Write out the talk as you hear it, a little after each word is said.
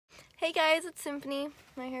Hey guys, it's Symphony.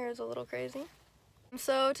 My hair is a little crazy.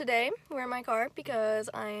 So today we're in my car because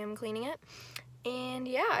I am cleaning it. And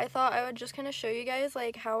yeah, I thought I would just kind of show you guys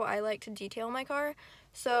like how I like to detail my car.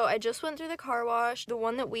 So I just went through the car wash, the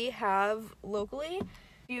one that we have locally.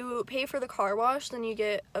 If you pay for the car wash, then you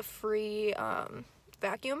get a free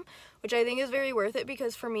vacuum, which I think is very worth it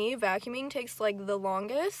because for me, vacuuming takes like the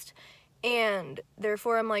longest. And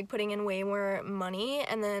therefore I'm like putting in way more money.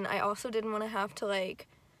 And then I also didn't want to have to like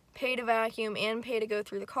pay to vacuum and pay to go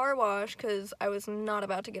through the car wash because I was not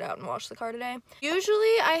about to get out and wash the car today.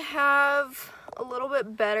 Usually I have a little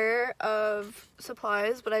bit better of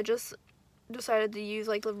supplies, but I just decided to use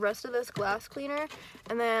like the rest of this glass cleaner,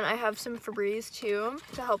 and then I have some Febreze too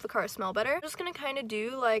to help the car smell better. I'm just gonna kind of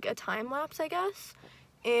do like a time lapse, I guess,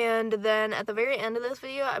 and then at the very end of this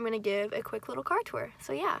video I'm gonna give a quick little car tour.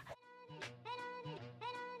 So yeah.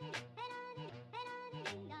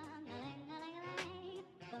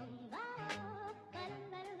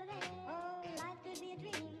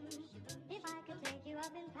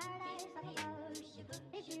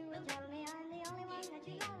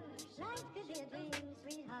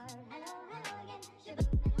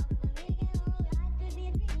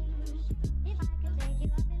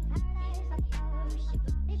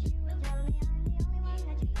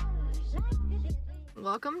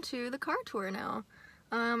 Welcome to the car tour now.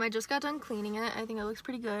 I just got done cleaning it. I think it looks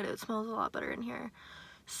pretty good. It smells a lot better in here.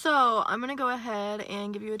 So I'm gonna go ahead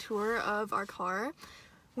and give you a tour of our car.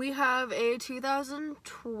 We have a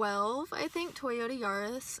 2012, I think, Toyota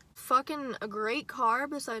Yaris. Fucking a great car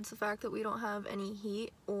besides the fact that we don't have any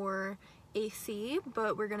heat or AC,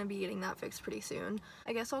 but we're gonna be getting that fixed pretty soon.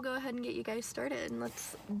 I guess I'll go ahead and get you guys started and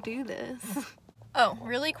let's do this. Oh,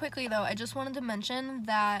 really quickly though, I just wanted to mention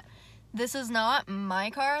that this is not my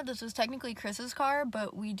car. This is technically Chris's car,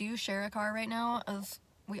 but we do share a car right now, as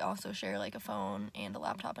we also share like a phone and a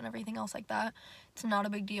laptop and everything else like that. It's not a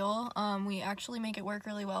big deal. We actually make it work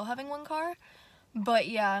really well having one car. But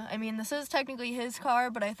yeah, I mean, this is technically his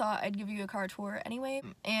car, but I thought I'd give you a car tour anyway.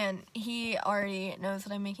 And he already knows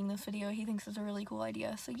that I'm making this video. He thinks it's a really cool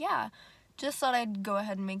idea. So yeah, just thought I'd go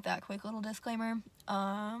ahead and make that quick little disclaimer.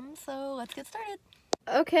 So let's get started.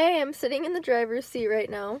 Okay, I'm sitting in the driver's seat right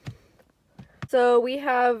now. So we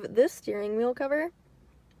have this steering wheel cover.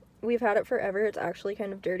 We've had it forever. It's actually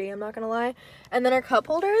kind of dirty, I'm not gonna lie. And then our cup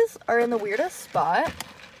holders are in the weirdest spot.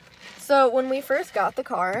 So when we first got the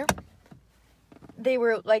car, they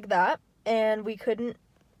were like that, and we couldn't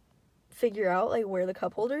figure out like where the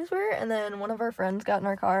cup holders were. And then one of our friends got in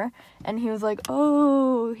our car, and he was like,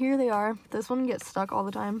 oh, here they are. This one gets stuck all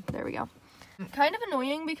the time. There we go. Kind of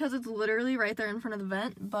annoying because it's literally right there in front of the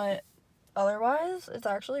vent, but otherwise it's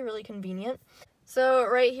actually really convenient. So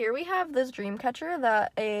right here we have this dream catcher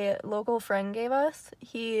that a local friend gave us.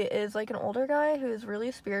 He is like an older guy who's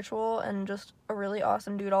really spiritual and just a really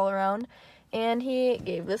awesome dude all around, and he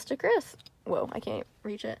gave this to Chris. Whoa, I can't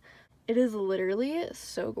reach it. It is literally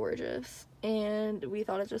so gorgeous, and we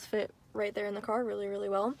thought it just fit right there in the car really, really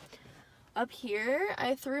well. Up here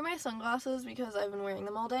I threw my sunglasses because I've been wearing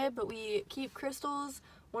them all day, but we keep crystals,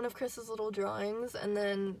 one of Chris's little drawings, and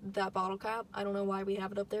then that bottle cap. I don't know why we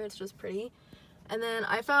have it up there, it's just pretty. And then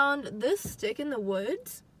I found this stick in the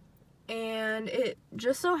woods, and it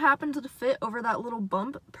just so happened to fit over that little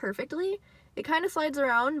bump perfectly. It kind of slides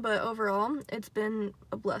around, but overall it's been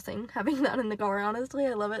a blessing having that in the car, honestly.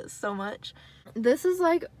 I love it so much. This is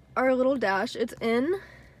like our little dash. It's in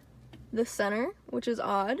the center, which is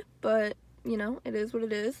odd, but you know, it is what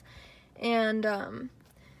it is. And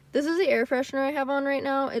this is the air freshener I have on right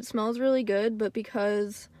now. It smells really good, but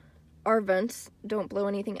because our vents don't blow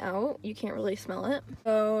anything out, you can't really smell it.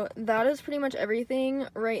 So that is pretty much everything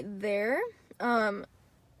right there.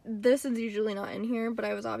 This is usually not in here, but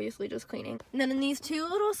I was obviously just cleaning. And then in these two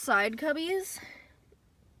little side cubbies,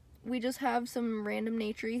 we just have some random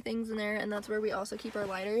naturey things in there, and that's where we also keep our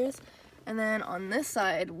lighters. And then on this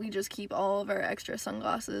side, we just keep all of our extra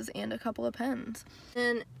sunglasses and a couple of pens.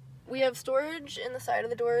 And we have storage in the side of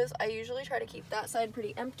the doors. I usually try to keep that side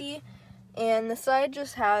pretty empty. And the side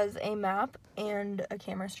just has a map and a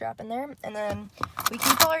camera strap in there. And then we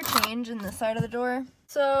keep all our change in this side of the door.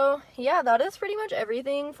 So yeah, that is pretty much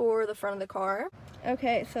everything for the front of the car.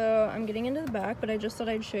 Okay, so I'm getting into the back, but I just thought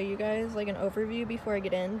I'd show you guys like an overview before I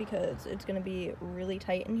get in because it's gonna be really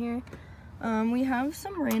tight in here. We have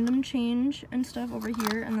some random change and stuff over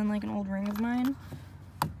here, and then like an old ring of mine.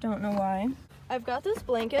 Don't know why. I've got this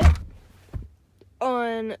blanket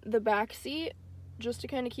on the back seat just to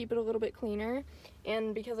kind of keep it a little bit cleaner,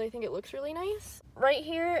 and because I think it looks really nice. Right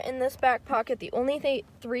here in this back pocket, the only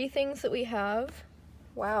three things that we have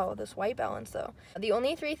Wow, this white balance though. The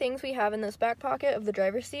only 3 things we have in this back pocket of the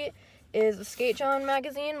driver's seat is a Skate John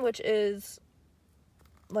magazine, which is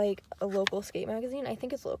like a local skate magazine. I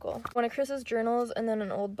think it's local. One of Chris's journals, and then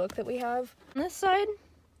an old book that we have. On this side,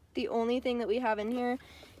 the only thing that we have in here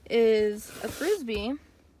is a Frisbee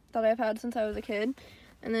that I've had since I was a kid.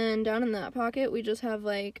 And then down in that pocket, we just have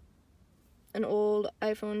like an old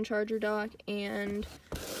iPhone charger dock and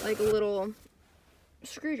like a little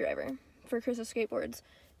screwdriver for Chris's skateboards.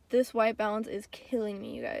 This white balance is killing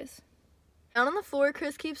me, you guys. Down on the floor,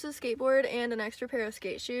 Chris keeps his skateboard and an extra pair of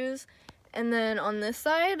skate shoes. And then on this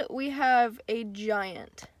side, we have a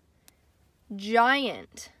giant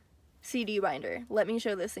CD binder. Let me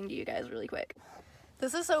show this thing to you guys really quick.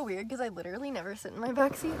 This is so weird because I literally never sit in my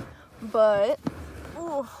backseat, but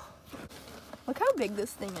ooh, look how big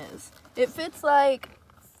this thing is. It fits like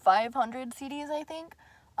 500 CDs, I think.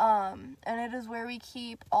 And it is where we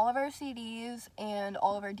keep all of our CDs and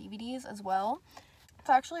all of our DVDs as well. It's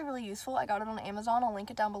actually really useful. I got it on Amazon. I'll link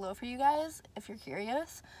it down below for you guys if you're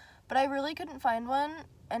curious. But I really couldn't find one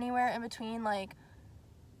anywhere in between like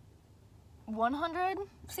 100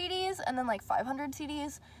 CDs and then like 500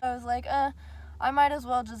 CDs. I was like, I might as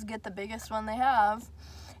well just get the biggest one they have.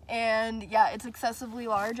 And yeah, it's excessively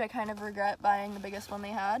large. I kind of regret buying the biggest one they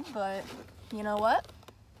had, but you know what?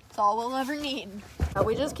 It's all we'll ever need.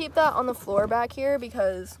 We just keep that on the floor back here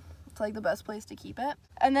because it's like the best place to keep it.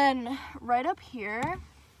 And then right up here,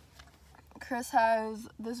 Chris has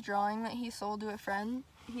this drawing that he sold to a friend.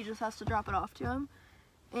 He just has to drop it off to him.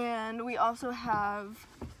 And we also have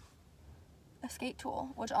a skate tool,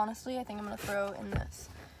 which honestly I think I'm gonna throw in this.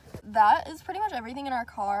 That is pretty much everything in our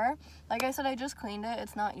car. Like I said, I just cleaned it.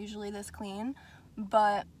 It's not usually this clean,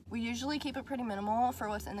 but we usually keep it pretty minimal for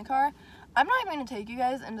what's in the car. I'm not even gonna take you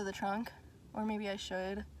guys into the trunk, or maybe I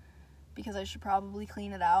should, because I should probably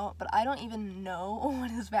clean it out, but I don't even know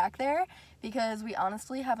what is back there because we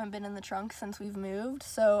honestly haven't been in the trunk since we've moved,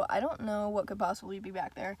 so I don't know what could possibly be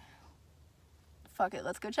back there. Fuck it,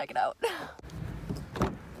 let's go check it out.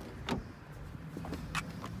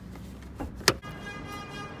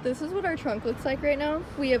 This is what our trunk looks like right now.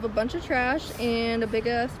 We have a bunch of trash and a big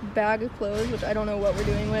ass bag of clothes, which I don't know what we're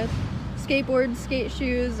doing with. Skateboards, skate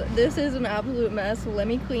shoes. This is an absolute mess. Let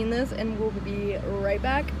me clean this and we'll be right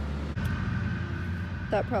back.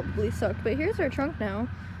 That probably sucked, but here's our trunk now.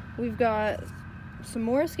 We've got some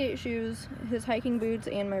more skate shoes, his hiking boots,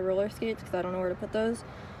 and my roller skates because I don't know where to put those.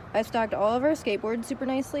 I stacked all of our skateboards super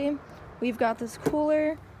nicely. We've got this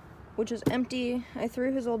cooler, which is empty. I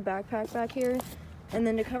threw his old backpack back here. And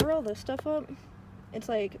then to cover all this stuff up, it's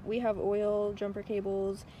like we have oil, jumper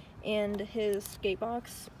cables, and his skate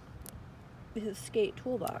box, his skate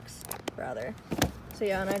toolbox, rather. So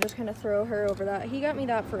yeah, and I just kind of throw her over that. He got me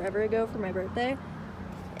that forever ago for my birthday,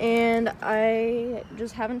 and I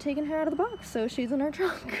just haven't taken her out of the box, so she's in our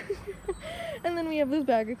trunk. And then we have this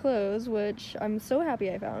bag of clothes, which I'm so happy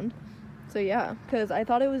I found. So yeah, because I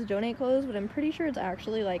thought it was donate clothes, but I'm pretty sure it's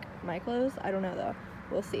actually like my clothes. I don't know though.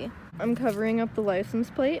 We'll see. I'm covering up the license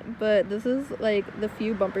plate, but this is like the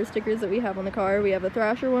few bumper stickers that we have on the car. We have a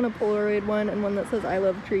Thrasher one, a Polaroid one, and one that says I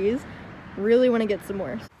love trees. Really want to get some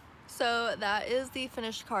more. So that is the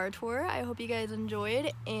finished car tour. I hope you guys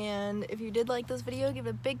enjoyed, and if you did like this video, give it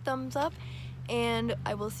a big thumbs up, and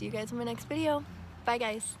I will see you guys in my next video. Bye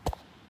guys.